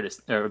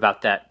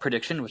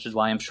prediction, which is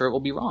why I'm sure it will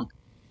be wrong.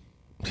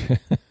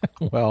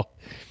 Well,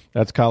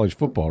 that's college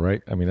football,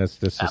 right? I mean, that's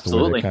just the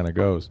way it kind of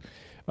goes.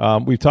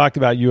 We've talked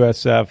about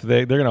USF.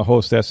 They're going to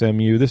host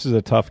SMU. This is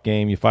a tough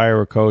game. You fire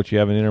a coach. You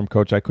have an interim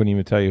coach. I couldn't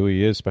even tell you who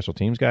he is. Special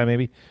teams guy,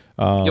 maybe.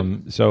 Yep.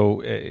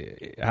 So,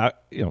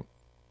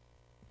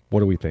 what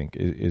do we think?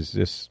 Is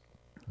this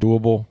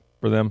doable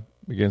for them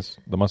against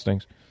the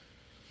Mustangs?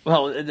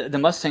 Well, the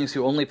Mustangs,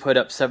 who only put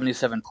up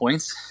 77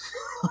 points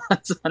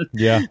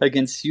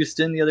against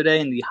Houston the other day,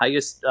 in the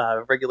highest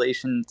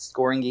regulation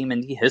scoring game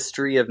in the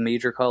history of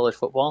major college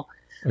football.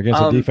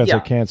 Against a defense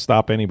that can't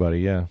stop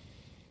anybody, yeah.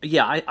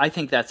 Yeah, I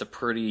think that's a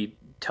pretty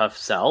tough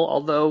sell.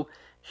 Although,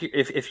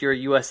 if you're a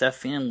USF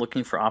fan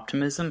looking for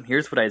optimism,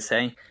 here's what I'd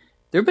say.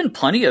 There have been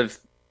plenty of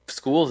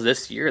schools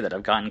this year that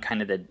have gotten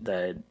kind of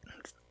the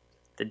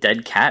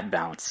dead cat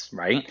bounce,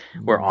 right?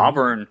 Mm-hmm. Where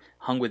Auburn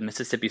hung with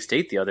Mississippi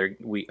State the other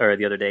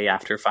day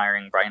after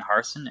firing Brian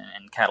Harsin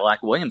and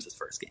Cadillac Williams'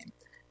 first game.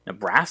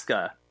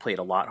 Nebraska played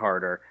a lot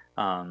harder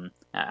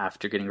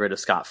after getting rid of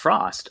Scott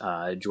Frost.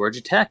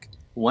 Georgia Tech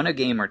won a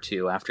game or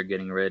two after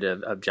getting rid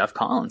of Jeff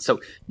Collins. So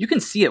you can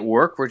see it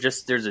work.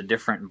 There's a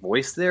different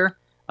voice there.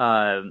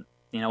 You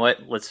know what?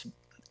 Let's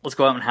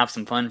go out and have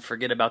some fun.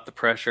 Forget about the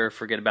pressure.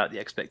 Forget about the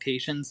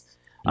expectations.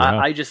 Yeah.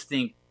 I just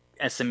think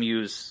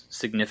SMU's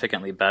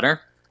significantly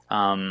better.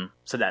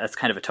 So that's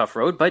kind of a tough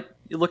road. But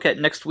you look at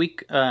next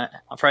week, on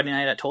Friday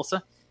night at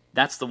Tulsa,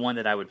 that's the one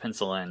that I would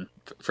pencil in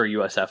for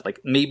USF. Like,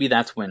 maybe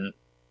that's when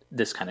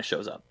this kind of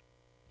shows up.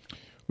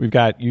 We've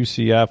got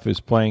UCF is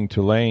playing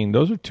Tulane.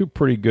 Those are two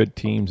pretty good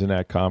teams in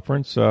that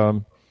conference.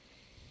 I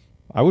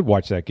would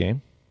watch that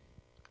game.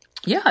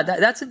 Yeah,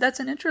 that's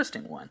an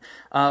interesting one.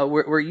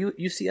 Where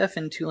UCF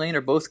and Tulane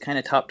are both kind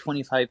of top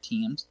 25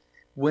 teams.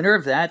 Winner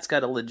of that's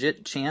got a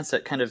legit chance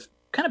at kind of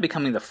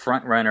becoming the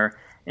front runner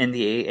in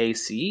the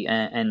AAC,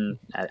 and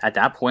at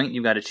that point,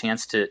 you've got a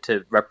chance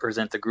to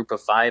represent the Group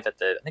of 5 at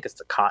I think it's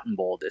the Cotton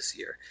Bowl this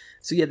year.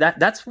 So yeah,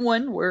 that's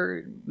one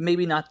where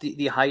maybe not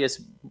the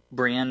highest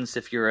brands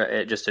if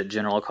you're just a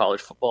general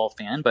college football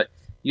fan, but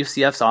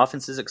UCF's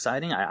offense is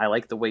exciting. I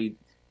like the way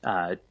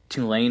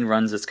Tulane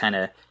runs this kind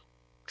of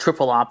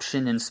triple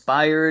option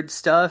inspired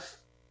stuff,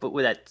 but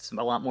with that's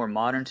a lot more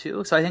modern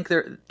too. So I think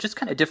they're just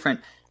kind of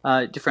different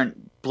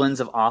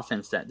blends of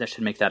offense that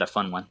should make that a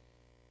fun one.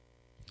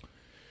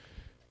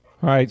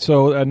 All right,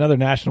 so another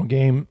national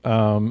game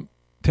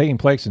taking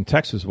place in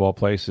Texas, of all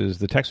places,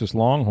 the Texas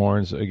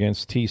Longhorns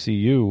against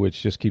TCU,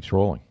 which just keeps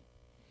rolling.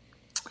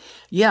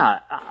 Yeah,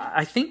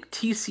 I think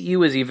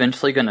TCU is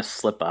eventually going to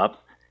slip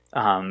up.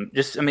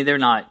 They're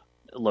not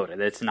loaded.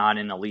 It's not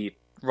an elite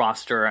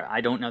roster.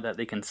 I don't know that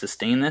they can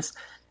sustain this.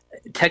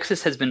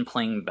 Texas has been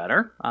playing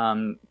better,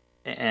 and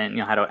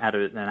had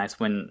a nice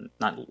win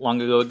not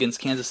long ago against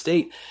Kansas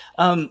State.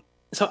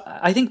 So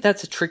I think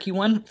that's a tricky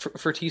one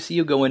for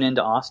TCU going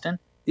into Austin.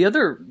 The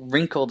other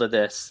wrinkle to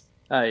this,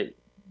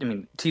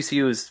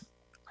 TCU is,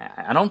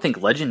 I don't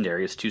think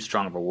legendary is too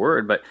strong of a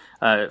word, but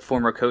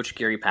former coach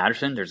Gary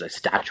Patterson, there's a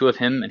statue of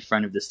him in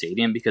front of the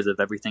stadium because of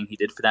everything he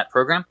did for that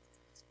program.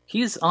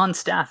 He's on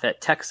staff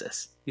at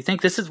Texas. You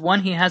think this is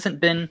one he hasn't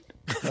been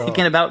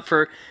thinking about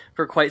for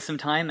quite some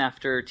time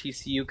after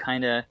TCU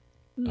kind of,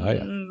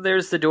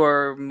 there's the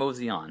door,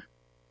 mosey on.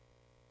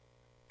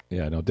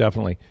 Yeah, no,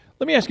 definitely.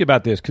 Let me ask you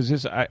about this, because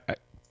this,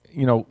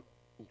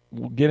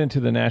 we'll get into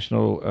the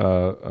national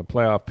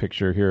playoff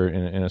picture here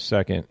in a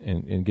second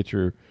and get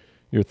your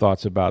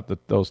thoughts about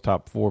those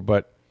top four.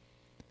 But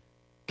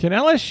can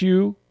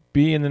LSU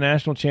be in the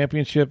national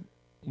championship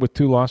with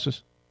 2 losses?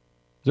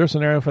 Is there a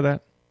scenario for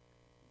that?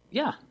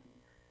 Yeah.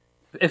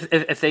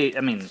 If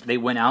they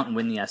win out and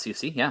win the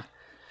SEC, yeah.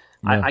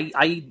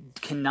 I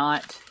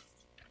cannot.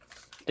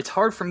 It's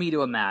hard for me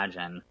to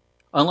imagine,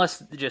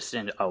 unless just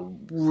in a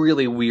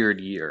really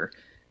weird year,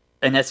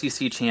 an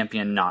SEC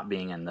champion not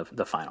being in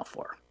the Final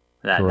Four.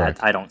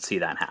 That I don't see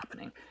that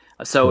happening.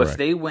 So Correct. If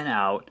they win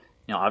out,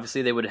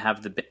 obviously they would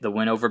have the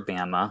win over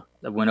Bama,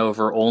 the win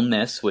over Ole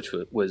Miss, which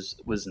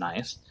was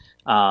nice.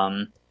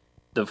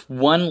 The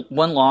one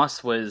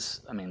loss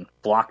was,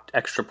 blocked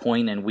extra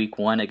point in week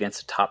 1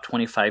 against a top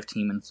 25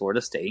 team in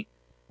Florida State.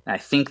 And I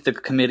think the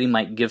committee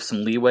might give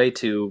some leeway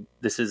to,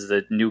 this is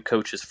the new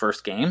coach's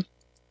first game.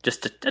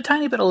 Just a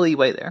tiny bit of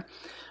leeway there.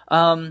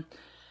 And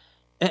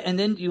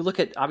then you look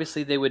at,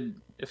 obviously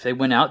if they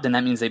win out, then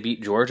that means they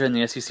beat Georgia in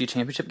the SEC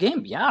championship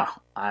game. Yeah,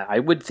 I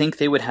would think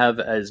they would have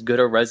as good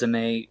a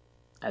resume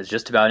as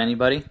just about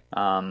anybody.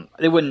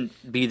 They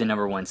wouldn't be the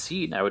number 1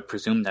 seed. I would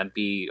presume that'd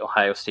be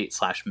Ohio State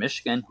 /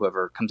 Michigan,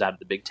 whoever comes out of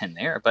the Big Ten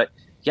there. But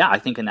yeah, I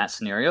think in that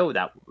scenario,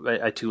 that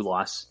a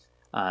 2-loss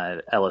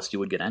LSU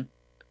would get in.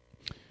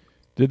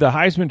 Did the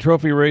Heisman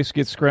Trophy race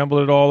get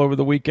scrambled at all over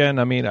the weekend?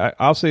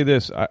 I'll say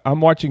this: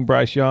 I'm watching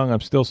Bryce Young.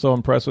 I'm still so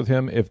impressed with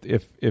him.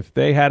 If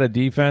they had a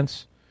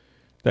defense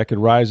that could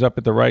rise up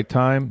at the right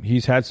time,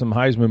 he's had some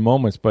Heisman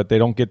moments, but they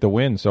don't get the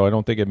win, so I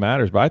don't think it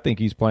matters. But I think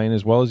he's playing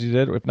as well as he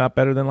did, if not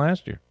better than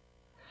last year.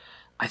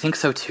 I think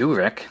so too,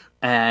 Rick.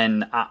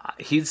 And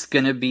he's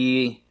going to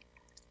be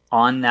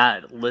on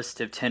that list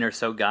of 10 or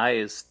so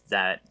guys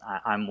that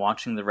I'm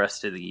watching the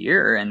rest of the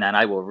year and that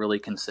I will really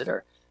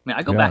consider.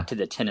 I go back to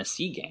the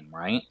Tennessee game,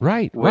 right?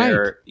 Right,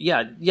 Where,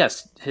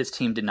 yes, his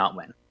team did not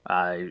win.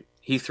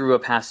 He threw a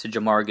pass to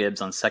Jamar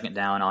Gibbs on 2nd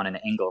down on an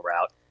angle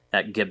route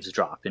that Gibbs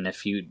dropped. And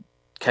if he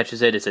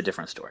catches it, it's a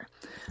different story.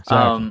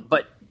 Exactly.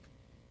 But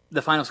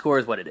the final score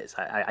is what it is.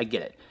 I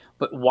get it.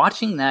 But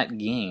watching that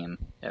game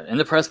in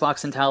the press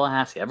box in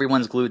Tallahassee,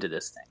 everyone's glued to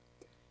this thing.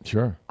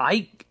 Sure.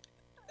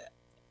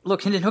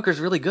 Look, Hendon Hooker's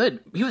really good.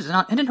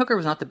 Hendon Hooker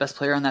was not the best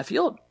player on that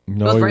field.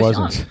 No, he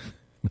wasn't.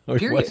 No,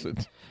 he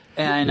wasn't.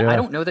 And I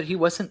don't know that he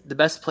wasn't the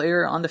best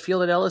player on the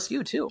field at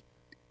LSU, too.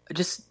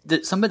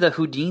 Just some of the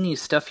Houdini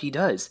stuff he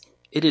does,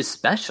 it is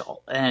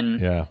special.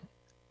 And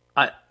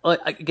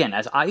again,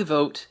 as I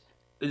vote,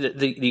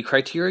 the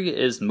criteria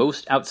is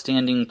most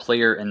outstanding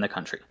player in the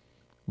country.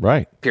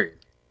 Right. Period.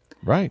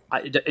 Right.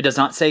 It does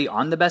not say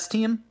on the best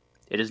team.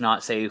 It does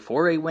not say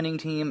for a winning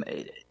team.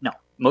 No,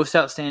 most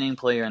outstanding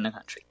player in the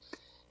country.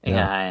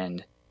 Yeah.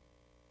 And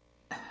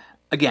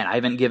again, I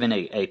haven't given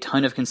a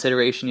ton of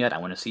consideration yet. I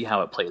want to see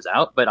how it plays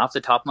out. But off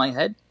the top of my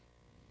head,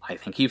 I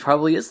think he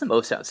probably is the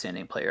most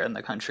outstanding player in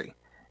the country.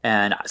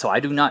 And so I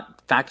do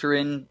not factor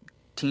in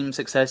team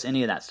success,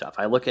 any of that stuff.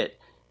 I look at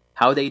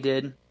how they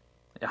did,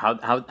 how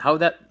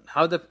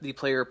the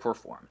player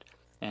performed.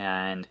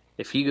 And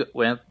if he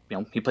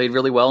played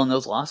really well in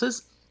those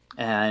losses,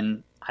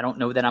 and I don't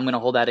know that I'm going to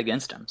hold that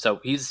against him. So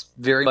he's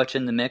very much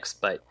in the mix,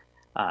 but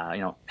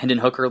Hendon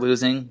Hooker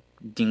losing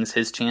dings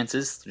his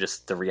chances,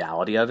 just the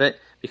reality of it,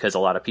 because a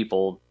lot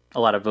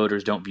of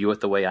voters don't view it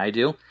the way I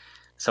do.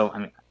 So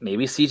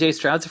maybe CJ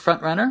Stroud's a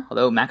front runner,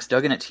 although Max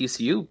Duggan at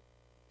TCU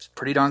is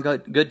pretty darn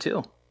good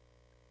too.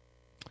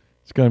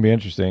 It's going to be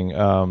interesting.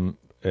 And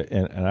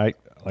I,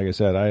 like I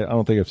said, I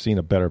don't think I've seen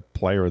a better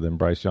player than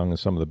Bryce Young in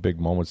some of the big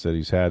moments that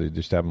he's had. He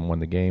just haven't won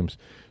the games.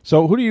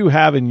 So who do you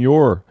have in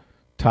your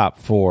top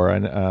 4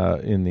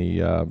 in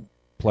the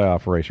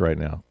playoff race right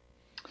now?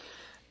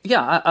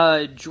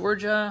 Yeah,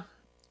 Georgia,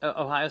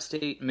 Ohio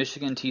State,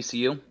 Michigan,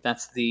 TCU.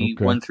 That's the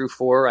 1 through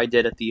 4 I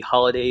did at the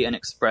Holiday Inn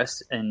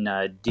Express in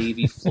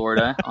Davie,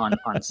 Florida on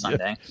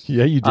Sunday.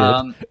 Yeah, you did.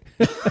 On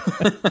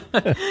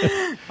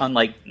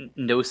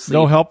no sleep.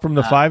 No help from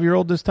the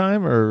 5-year-old this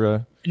time,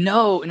 or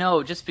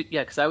no, just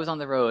because I was on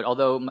the road.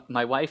 Although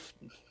my wife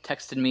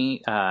texted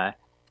me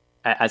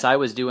as I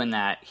was doing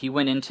that. He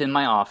went into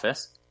my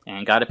office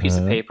and got a piece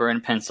of paper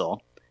and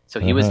pencil.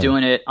 So he was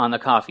doing it on the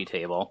coffee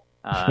table.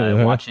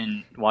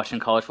 Watching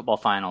college football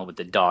final with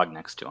the dog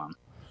next to him.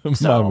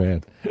 So, my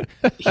man,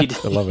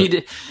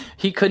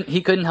 he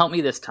couldn't help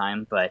me this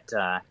time, but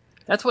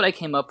that's what I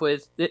came up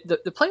with. The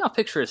playoff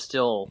picture is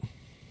still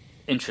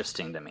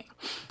interesting to me.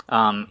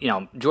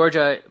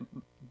 Georgia,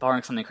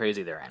 barring something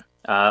crazy, they're in.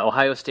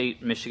 Ohio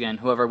State, Michigan,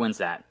 whoever wins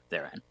that,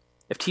 they're in.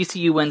 If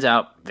TCU wins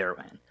out, they're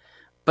in.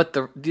 But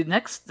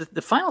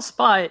the final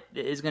spot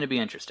is going to be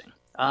interesting.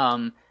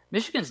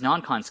 Michigan's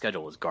non-con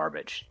schedule is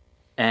garbage.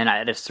 And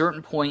at a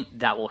certain point,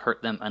 that will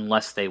hurt them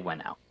unless they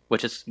win out,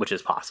 which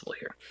is possible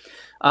here.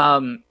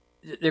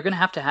 They're going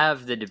to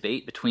have the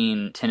debate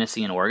between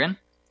Tennessee and Oregon,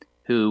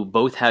 who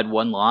both had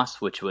one loss,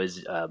 which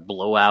was a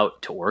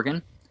blowout to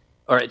Oregon,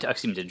 or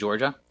excuse me, to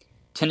Georgia.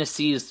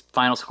 Tennessee's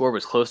final score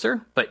was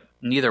closer, but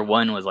neither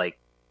one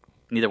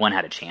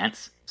had a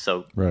chance.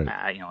 So, right.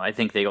 I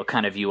think they'll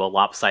kind of view a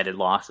lopsided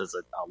loss as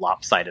a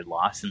lopsided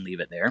loss and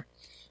leave it there.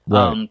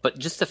 Right. But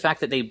just the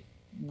fact that the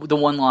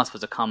one loss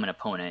was a common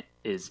opponent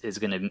is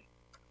going to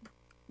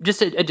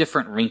just a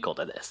different wrinkle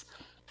to this.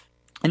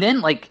 And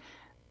then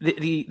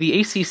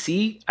the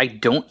ACC, I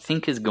don't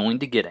think is going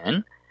to get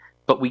in,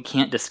 but we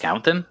can't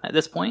discount them at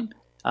this point.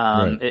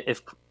 Right.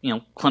 If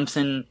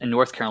Clemson and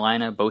North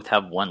Carolina both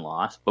have one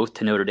loss, both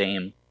to Notre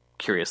Dame,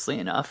 curiously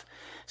enough.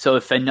 So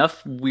if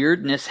enough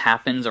weirdness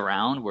happens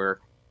around where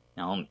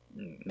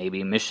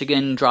maybe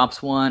Michigan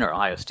drops one or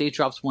Ohio State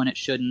drops one, it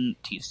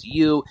shouldn't.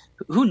 TCU,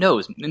 who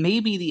knows?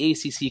 Maybe the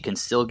ACC can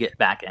still get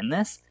back in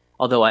this,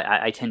 although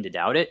I tend to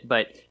doubt it.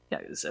 But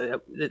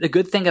the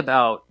good thing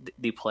about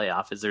the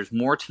playoff is there's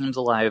more teams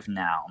alive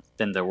now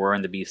than there were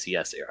in the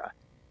BCS era.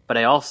 But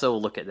I also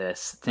look at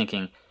this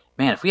thinking,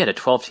 man, if we had a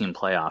 12-team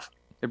playoff,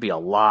 there'd be a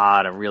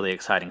lot of really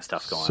exciting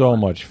stuff going on.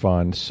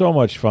 So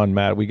much fun,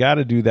 Matt. We got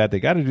to do that. They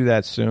got to do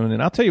that soon.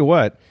 And I'll tell you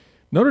what,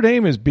 Notre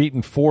Dame has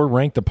beaten 4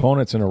 ranked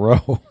opponents in a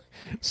row.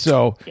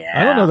 So yeah.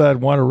 I don't know that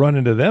I'd want to run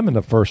into them in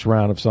the first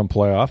round of some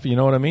playoff. You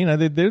know what I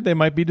mean? They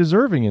might be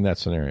deserving in that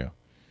scenario.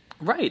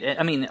 Right.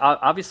 I mean,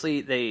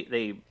 obviously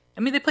they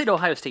played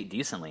Ohio State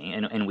decently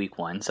in week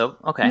 1. So,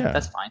 okay, yeah.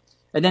 That's fine.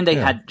 And then they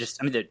had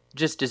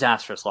just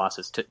disastrous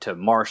losses to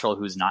Marshall,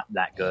 who's not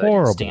that good,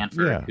 Horrible. And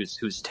Stanford,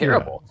 who's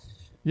terrible.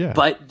 Yeah.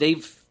 But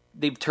they've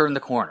turned the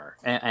corner.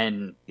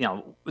 And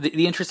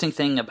the interesting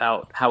thing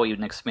about how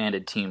an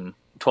expanded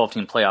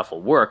 12-team playoff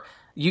will work,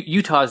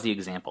 Utah's the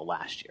example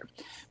last year,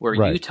 where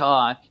right.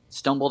 Utah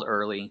stumbled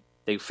early.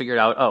 They figured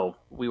out,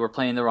 we were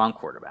playing the wrong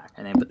quarterback,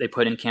 and they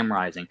put in Cam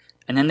Rising,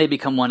 and then they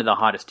become one of the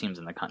hottest teams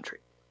in the country.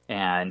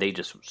 And they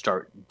just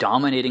start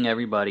dominating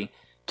everybody.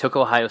 Took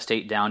Ohio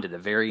State down to the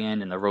very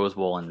end in the Rose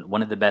Bowl in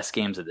one of the best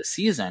games of the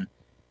season.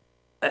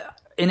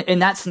 In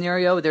that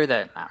scenario, they're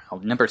the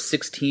number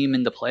 6 team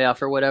in the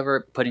playoff or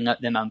whatever, putting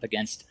them up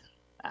against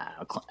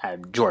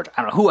Georgia.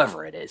 I don't know,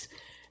 whoever it is.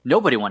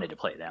 Nobody wanted to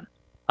play them.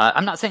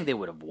 I'm not saying they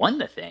would have won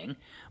the thing,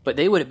 but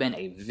they would have been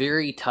a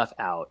very tough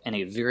out and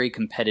a very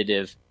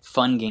competitive,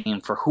 fun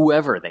game for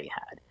whoever they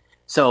had.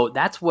 So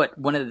that's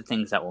one of the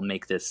things that will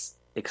make this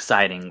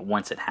exciting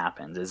once it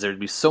happens, is there'd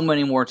be so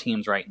many more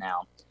teams right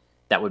now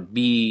that would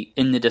be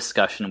in the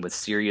discussion with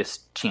serious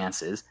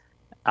chances,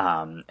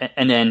 and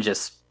then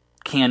just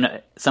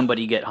can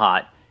somebody get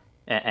hot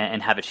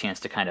and have a chance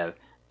to kind of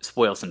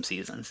spoil some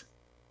seasons.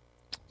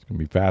 It's going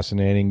to be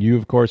fascinating. You,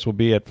 of course, will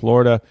be at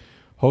Florida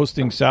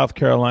hosting South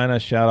Carolina.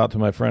 Shout out to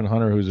my friend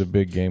Hunter, who's a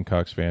big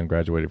Gamecocks fan,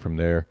 graduated from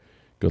there.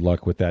 Good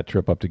luck with that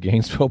trip up to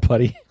Gainesville,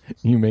 buddy.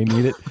 You may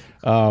need it.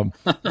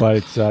 But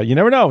it's you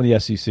never know in the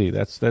SEC.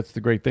 That's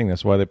the great thing.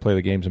 That's why they play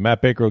the games. And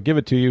Matt Baker will give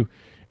it to you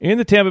in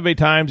the Tampa Bay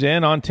Times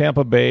and on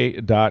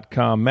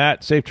TampaBay.com.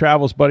 Matt, safe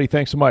travels, buddy.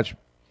 Thanks so much.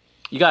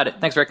 You got it.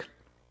 Thanks, Rick.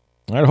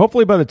 All right,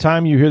 hopefully by the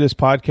time you hear this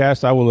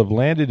podcast, I will have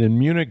landed in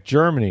Munich,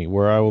 Germany,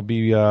 where I will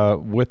be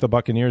with the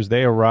Buccaneers.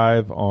 They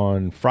arrive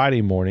on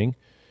Friday morning,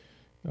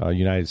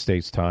 United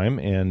States time,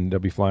 and they'll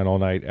be flying all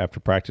night after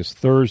practice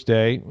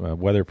Thursday,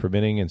 weather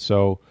permitting. And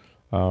so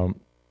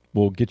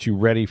we'll get you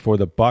ready for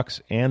the Bucs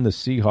and the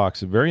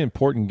Seahawks. A very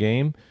important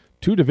game.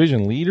 2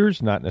 division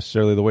leaders, not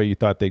necessarily the way you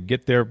thought they'd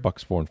get there.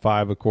 Bucs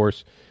 4-5, of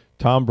course.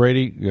 Tom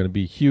Brady going to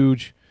be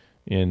huge,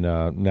 and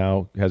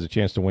now has a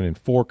chance to win in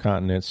 4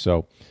 continents.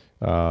 So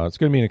it's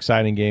going to be an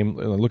exciting game.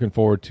 Looking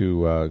forward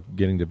to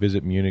getting to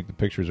visit Munich. The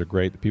pictures are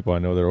great. The people I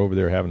know that are over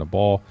there having a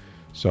ball.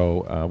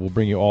 So we'll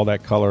bring you all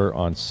that color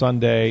on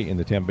Sunday in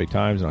the Tampa Bay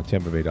Times and on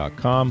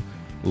TampaBay.com.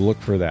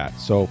 Look for that.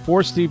 So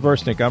for Steve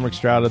Versnick, I'm Rick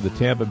Stroud of the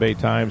Tampa Bay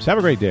Times. Have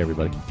a great day,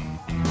 everybody.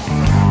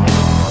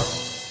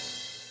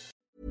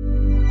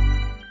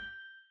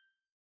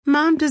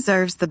 Mom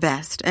deserves the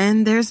best,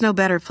 and there's no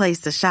better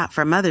place to shop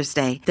for Mother's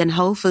Day than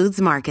Whole Foods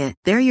Market.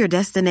 They're your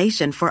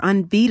destination for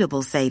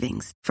unbeatable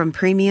savings, from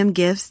premium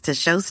gifts to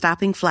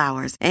show-stopping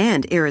flowers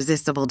and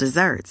irresistible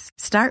desserts.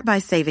 Start by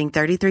saving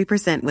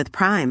 33% with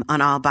Prime on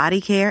all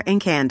body care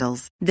and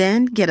candles.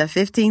 Then get a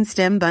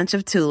 15-stem bunch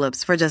of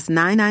tulips for just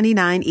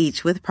 $9.99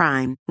 each with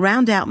Prime.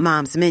 Round out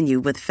Mom's menu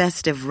with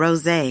festive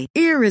rosé,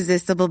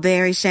 irresistible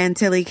berry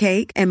chantilly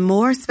cake, and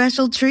more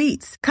special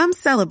treats. Come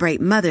celebrate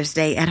Mother's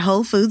Day at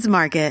Whole Foods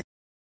Market.